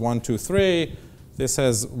set is 1, 2, 3, this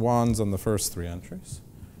has ones on the first 3 entries.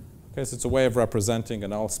 Okay, so it's a way of representing a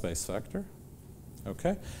null space vector.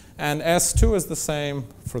 Okay, and S2 is the same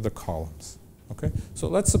for the columns. Okay, so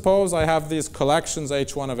let's suppose I have these collections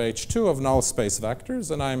H1 of H2 of null space vectors,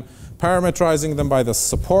 and I'm parametrizing them by the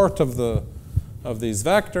support of these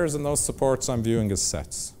vectors, and those supports I'm viewing as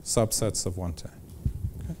sets, subsets of 1 to n.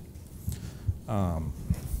 Okay.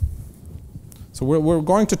 So we're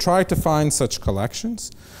going to try to find such collections.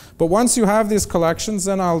 But once you have these collections,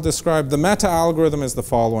 then I'll describe the meta algorithm is the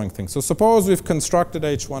following thing. So suppose we've constructed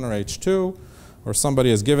H1 or H2, or somebody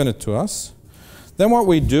has given it to us. Then what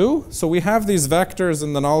we do, so we have these vectors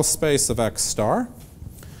in the null space of X star.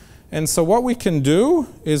 And so what we can do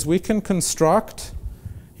is we can construct,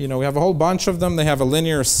 you know, we have a whole bunch of them. They have a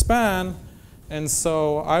linear span. And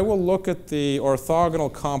so I will look at the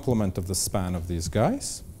orthogonal complement of the span of these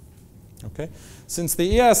guys. Okay? Since the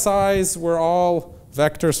ESIs were all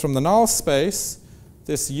vectors from the null space,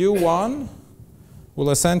 this U1 will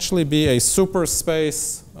essentially be a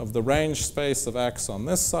superspace of the range space of X on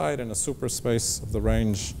this side and a superspace of the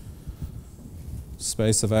range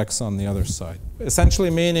space of X on the other side. Essentially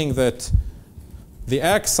meaning that the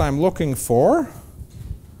X I'm looking for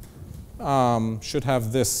should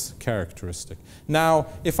have this characteristic. Now,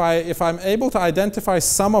 if I'm able to identify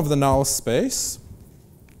some of the null space,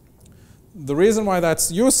 the reason why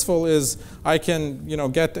that's useful is I can,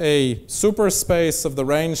 get a superspace of the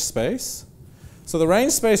range space. So the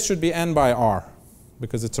range space should be n by r,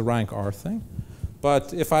 because it's a rank r thing.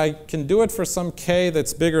 But if I can do it for some k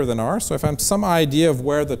that's bigger than r, so if I have some idea of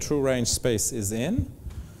where the true range space is in,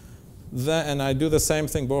 and I do the same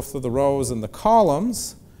thing both for the rows and the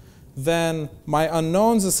columns, then my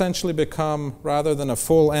unknowns essentially become, rather than a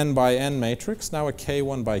full n by n matrix, now a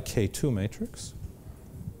k1 by k2 matrix.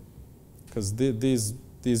 Because these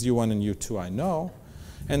u1 and u2 I know.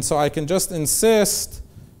 And so I can just insist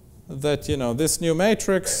that this new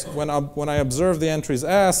matrix, when I observe the entries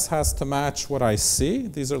S, has to match what I see.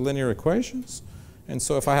 These are linear equations. And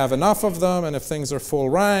so if I have enough of them, and if things are full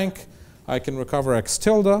rank, I can recover X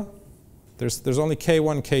tilde. There's only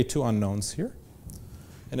K1, K2 unknowns here.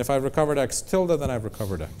 And if I've recovered X tilde, then I've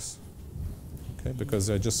recovered X. Okay, because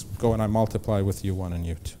I just go and I multiply with U1 and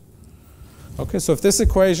U2. Okay, so if this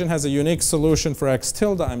equation has a unique solution for X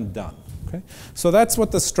tilde, I'm done. Okay? So that's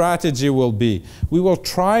what the strategy will be. We will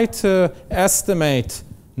try to estimate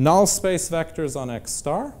null space vectors on X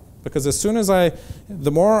star, because as soon as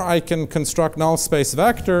the more I can construct null space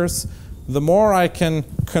vectors, the more I can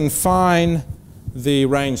confine the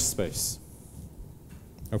range space.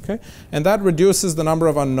 Okay? And that reduces the number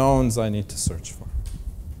of unknowns I need to search for.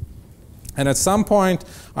 And at some point,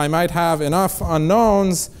 I might have enough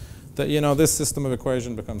unknowns that this system of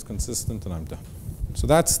equation becomes consistent and I'm done. So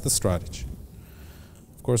that's the strategy.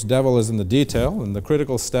 Of course, devil is in the detail, and the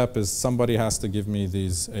critical step is somebody has to give me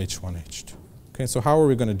these H1, H2. Okay, so how are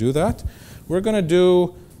we going to do that? We're going to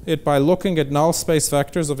do it by looking at null space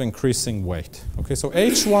vectors of increasing weight. Okay, so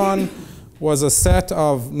H1 was a set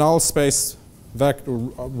of null space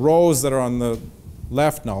rows that are on the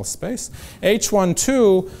left null space. H1,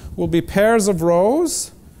 2 will be pairs of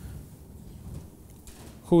rows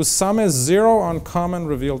whose sum is 0 on common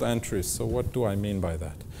revealed entries. So what do I mean by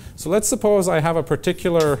that? So let's suppose I have a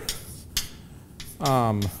particular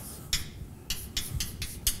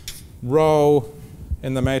row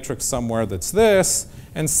in the matrix somewhere that's this,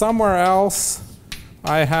 and somewhere else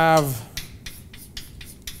I have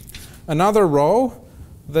another row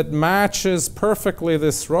that matches perfectly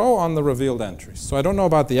this row on the revealed entries. So I don't know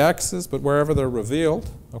about the x's, but wherever they're revealed,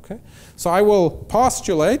 okay? So I will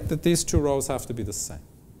postulate that these two rows have to be the same.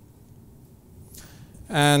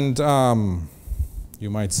 And you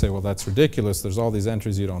might say, well, that's ridiculous. There's all these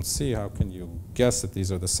entries you don't see. How can you guess that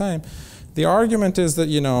these are the same? The argument is that,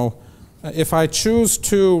 if I choose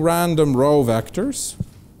two random row vectors,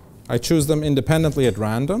 I choose them independently at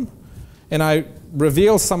random, and I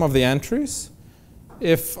reveal some of the entries,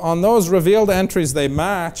 if on those revealed entries they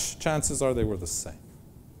match, chances are they were the same.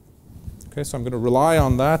 Okay, so I'm going to rely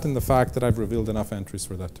on that and the fact that I've revealed enough entries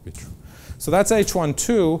for that to be true. So that's H1,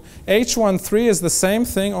 2. H1, 3 is the same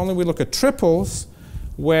thing, only we look at triples,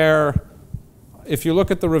 where if you look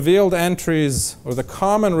at the revealed entries, or the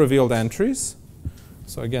common revealed entries,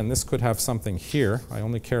 so again, this could have something here. I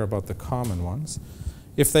only care about the common ones.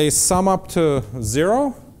 If they sum up to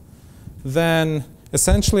 0, then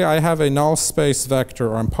essentially I have a null space vector,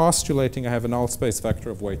 or I'm postulating I have a null space vector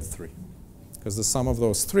of weight 3, because the sum of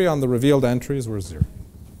those 3 on the revealed entries were 0.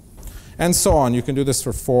 And so on. You can do this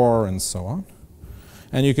for 4 and so on.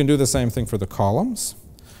 And you can do the same thing for the columns.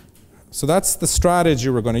 So that's the strategy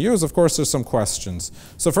we're going to use. Of course, there's some questions.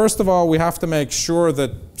 So first of all, we have to make sure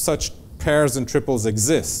that such pairs and triples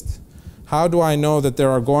exist. How do I know that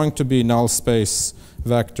there are going to be null space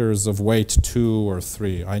vectors of weight 2 or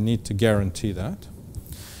 3? I need to guarantee that.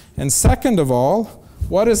 And second of all,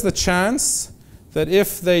 what is the chance that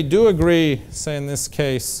if they do agree, say in this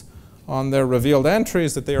case, on their revealed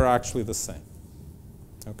entries, that they are actually the same?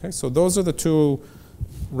 Okay, so those are the two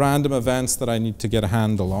random events that I need to get a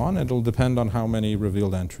handle on. It'll depend on how many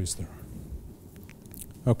revealed entries there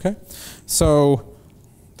are. Okay, so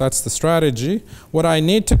that's the strategy. What I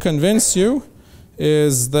need to convince you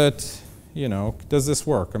is that, does this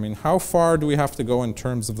work? I mean, how far do we have to go in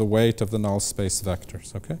terms of the weight of the null space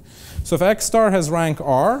vectors? Okay, so if X star has rank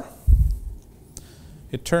R,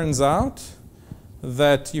 it turns out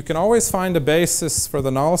that you can always find a basis for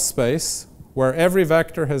the null space where every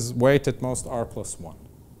vector has weight at most r plus 1.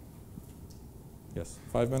 Yes,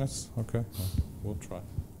 5 minutes? Okay, we'll try.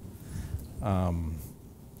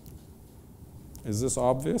 Is this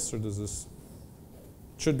obvious, or does this?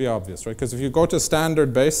 It should be obvious, right? Because if you go to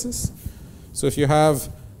standard basis, so if you have,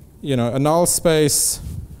 a null space,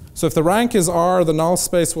 so if the rank is r, the null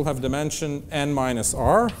space will have dimension n minus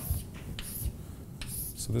r.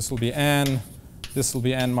 So this will be n, this will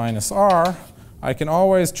be n minus r. I can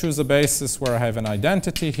always choose a basis where I have an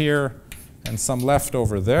identity here and some left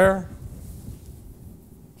over there.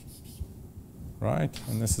 Right?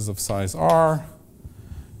 And this is of size r.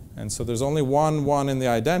 And so there's only one in the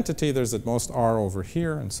identity. There's at most r over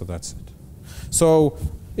here, and so that's it. So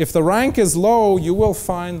if the rank is low, you will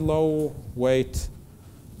find low weight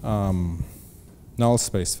null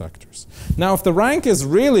space vectors. Now, if the rank is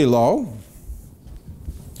really low,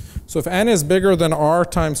 so if n is bigger than r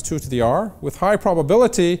times 2 to the r, with high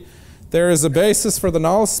probability, there is a basis for the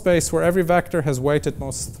null space where every vector has weight at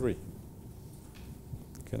most 3.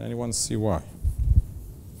 Can anyone see why?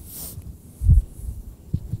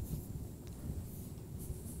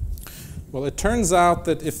 Well, it turns out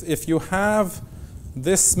that if you have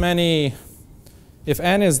this many, if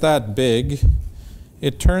n is that big,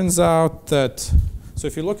 it turns out that, so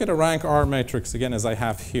if you look at a rank R matrix, again, as I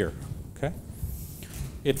have here, okay,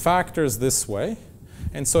 it factors this way.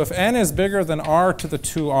 And so if n is bigger than r to the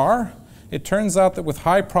 2r, it turns out that with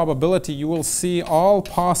high probability, you will see all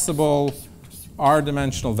possible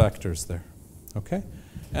r-dimensional vectors there, okay?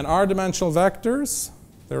 And r-dimensional vectors,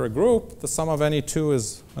 they're a group. The sum of any two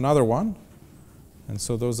is another one. And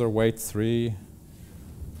so those are weight 3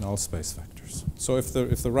 null space vectors. So if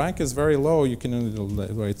the rank is very low, you can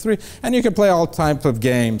only weight 3. And you can play all types of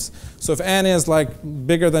games. So if n is like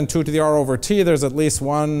bigger than 2 to the r over t, there's at least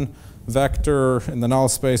one vector in the null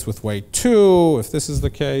space with weight 2. If this is the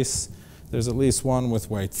case, there's at least one with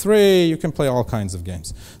weight 3. You can play all kinds of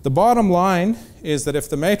games. The bottom line is that if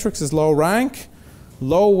the matrix is low rank,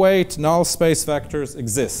 low weight null space vectors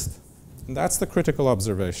exist. And that's the critical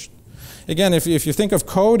observation. Again, if you think of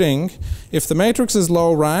coding, if the matrix is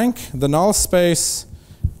low rank, the null space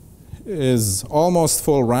is almost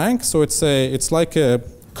full rank. So it's like a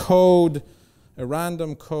code, a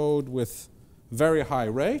random code with very high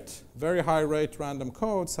rate. Very high rate random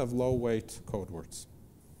codes have low weight code words.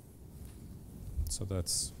 So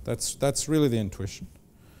that's really the intuition.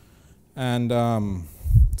 And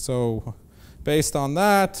so based on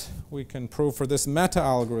that, we can prove for this meta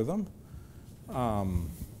algorithm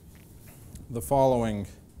the following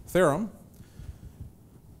theorem.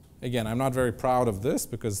 Again, I'm not very proud of this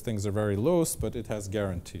because things are very loose, but it has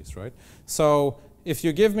guarantees, right? So if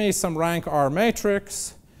you give me some rank R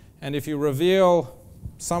matrix, and if you reveal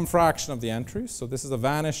some fraction of the entries, so this is a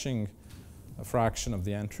vanishing fraction of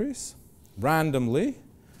the entries, randomly,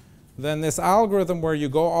 then this algorithm where you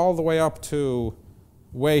go all the way up to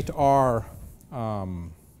weight R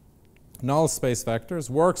null space vectors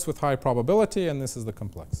works with high probability, and this is the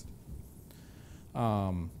complexity.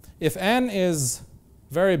 If n is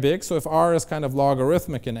very big, so if r is kind of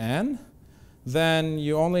logarithmic in n, then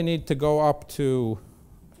you only need to go up to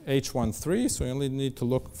h13, so you only need to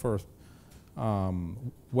look for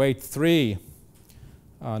weight 3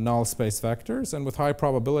 null space vectors. And with high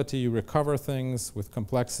probability, you recover things with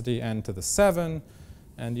complexity n to the 7,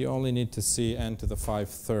 and you only need to see n to the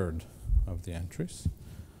 5/3 of the entries.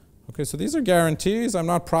 Okay, so these are guarantees. I'm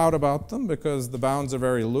not proud about them because the bounds are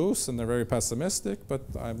very loose and they're very pessimistic, but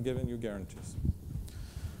I'm giving you guarantees.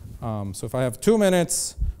 So if I have 2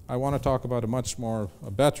 minutes, I want to talk about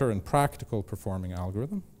a better and practical performing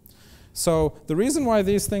algorithm. So the reason why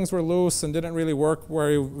these things were loose and didn't really work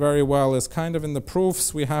very well is kind of in the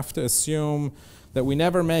proofs we have to assume that we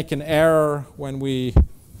never make an error when we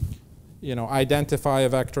identify a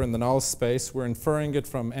vector in the null space. We're inferring it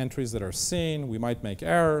from entries that are seen. We might make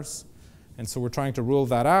errors. And so we're trying to rule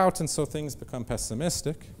that out, and so things become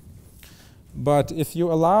pessimistic. But if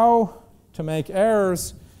you allow to make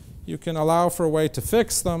errors, you can allow for a way to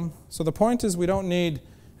fix them. So the point is we don't need,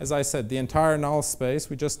 as I said, the entire null space.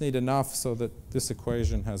 We just need enough so that this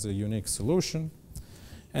equation has a unique solution.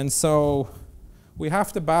 And so we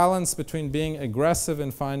have to balance between being aggressive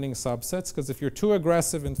in finding subsets, because if you're too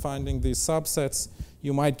aggressive in finding these subsets,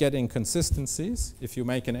 you might get inconsistencies if you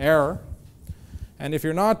make an error. And if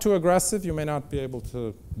you're not too aggressive, you may not be able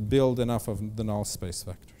to build enough of the null space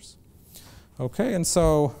vectors. Okay, and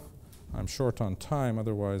so I'm short on time,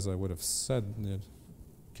 otherwise I would have said it.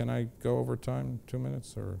 Can I go over time, 2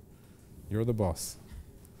 minutes, or you're the boss?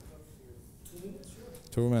 2 minutes, sure.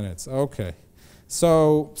 2 minutes, okay.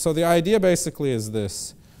 So the idea basically is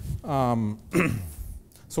this.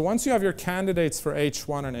 So once you have your candidates for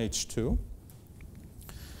H1 and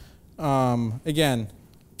H2, again,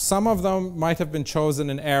 some of them might have been chosen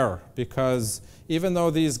in error, because even though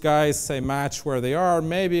these guys say match where they are,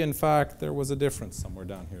 maybe in fact there was a difference somewhere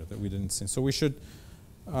down here that we didn't see. So we should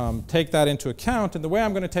take that into account. And the way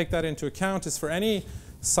I'm going to take that into account is for any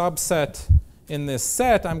subset in this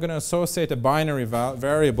set, I'm going to associate a binary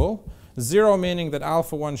variable, 0 meaning that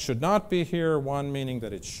alpha 1 should not be here, 1 meaning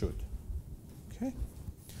that it should. Okay?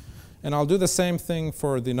 And I'll do the same thing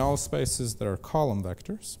for the null spaces that are column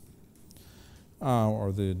vectors.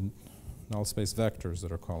 Or the null space vectors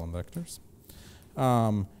that are column vectors.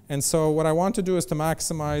 And so what I want to do is to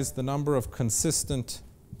maximize the number of consistent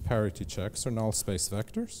parity checks, or null space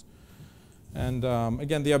vectors. And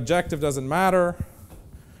again, the objective doesn't matter.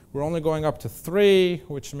 We're only going up to 3,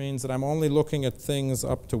 which means that I'm only looking at things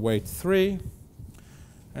up to weight 3.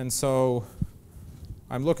 And so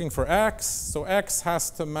I'm looking for x. So x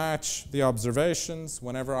has to match the observations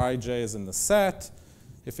whenever ij is in the set.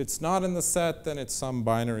 If it's not in the set, then it's some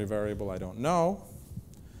binary variable I don't know.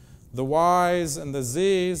 The y's and the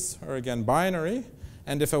z's are again binary.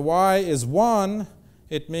 And if a y is 1,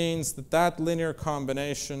 it means that that linear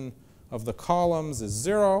combination of the columns is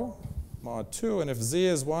 0, mod 2. And if z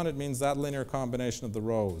is 1, it means that linear combination of the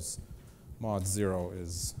rows, mod 0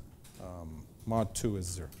 is, mod 2 is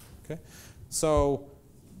 0. Okay? So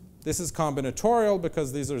this is combinatorial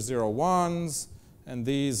because these are 0, 1s, and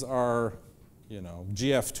these are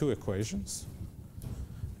GF2 equations.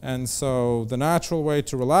 And so the natural way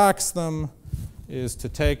to relax them is to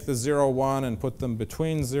take the 0, 1 and put them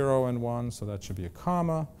between 0 and 1, so that should be a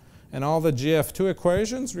comma. And all the GF2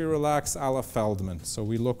 equations, we relax a la Feldman. So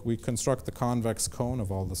we construct the convex cone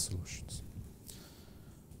of all the solutions.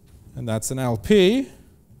 And that's an LP.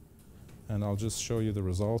 And I'll just show you the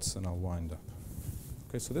results and I'll wind up.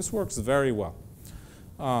 Okay, so this works very well.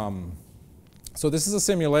 So this is a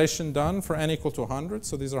simulation done for n equal to 100.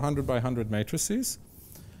 So these are 100 by 100 matrices.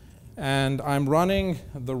 And I'm running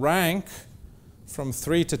the rank from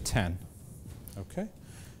 3 to 10. Okay?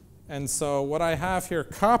 And so what I have here,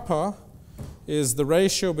 kappa, is the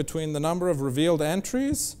ratio between the number of revealed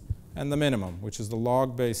entries and the minimum, which is the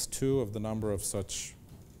log base 2 of the number of such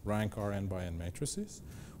rank Rn by n matrices.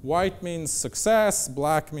 White means success,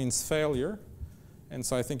 black means failure. And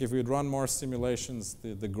so I think if we'd run more simulations,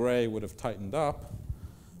 the gray would have tightened up.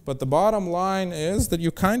 But the bottom line is that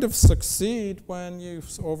you kind of succeed when you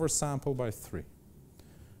oversample by 3,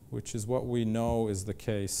 which is what we know is the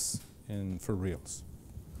case for reals.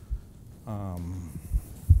 So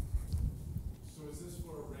is this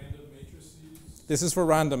for random matrices? This is for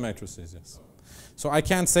random matrices, yes. So I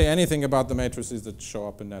can't say anything about the matrices that show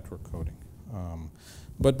up in network coding.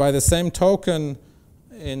 But by the same token,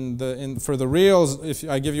 for the reals, if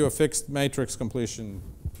I give you a fixed matrix completion.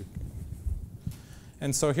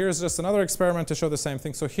 And so here's just another experiment to show the same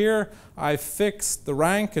thing. So here I fixed the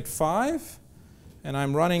rank at 5, and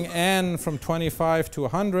I'm running n from 25 to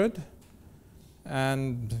 100.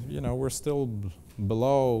 And we're still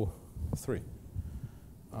below 3.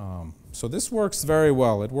 So this works very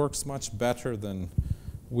well. It works much better than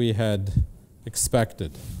we had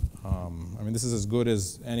expected. I mean, this is as good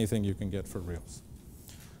as anything you can get for reals.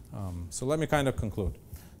 So let me kind of conclude.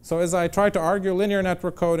 So as I try to argue, linear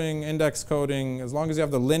network coding, index coding, as long as you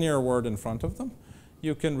have the linear word in front of them,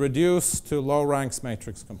 you can reduce to low ranks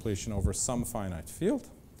matrix completion over some finite field.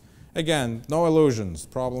 Again, no illusions.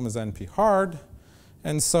 Problem is NP hard.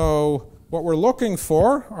 And so what we're looking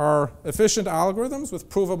for are efficient algorithms with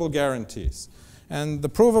provable guarantees. And the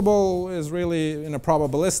provable is really in a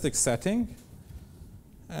probabilistic setting.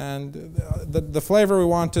 And the flavor we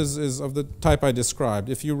want is of the type I described.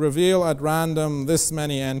 If you reveal at random this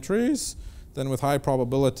many entries, then with high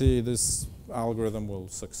probability this algorithm will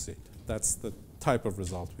succeed. That's the type of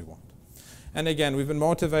result we want. And again, we've been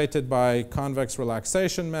motivated by convex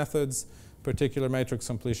relaxation methods, particular matrix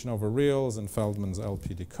completion over reals, and Feldman's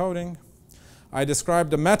LP decoding. I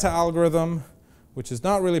described a meta-algorithm, which is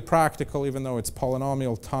not really practical, even though it's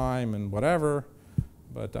polynomial-time and whatever,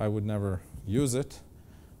 but I would never use it.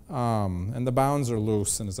 And the bounds are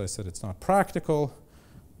loose, and as I said, it's not practical.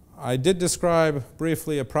 I did describe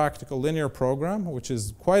briefly a practical linear program, which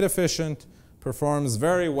is quite efficient, performs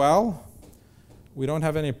very well. We don't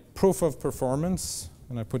have any proof of performance.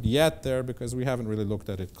 And I put yet there because we haven't really looked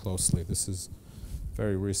at it closely. This is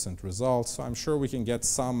very recent results. So I'm sure we can get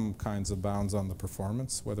some kinds of bounds on the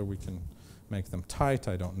performance. Whether we can make them tight,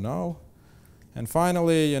 I don't know. And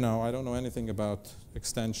finally, I don't know anything about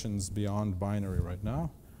extensions beyond binary right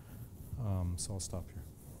now. So I'll stop here.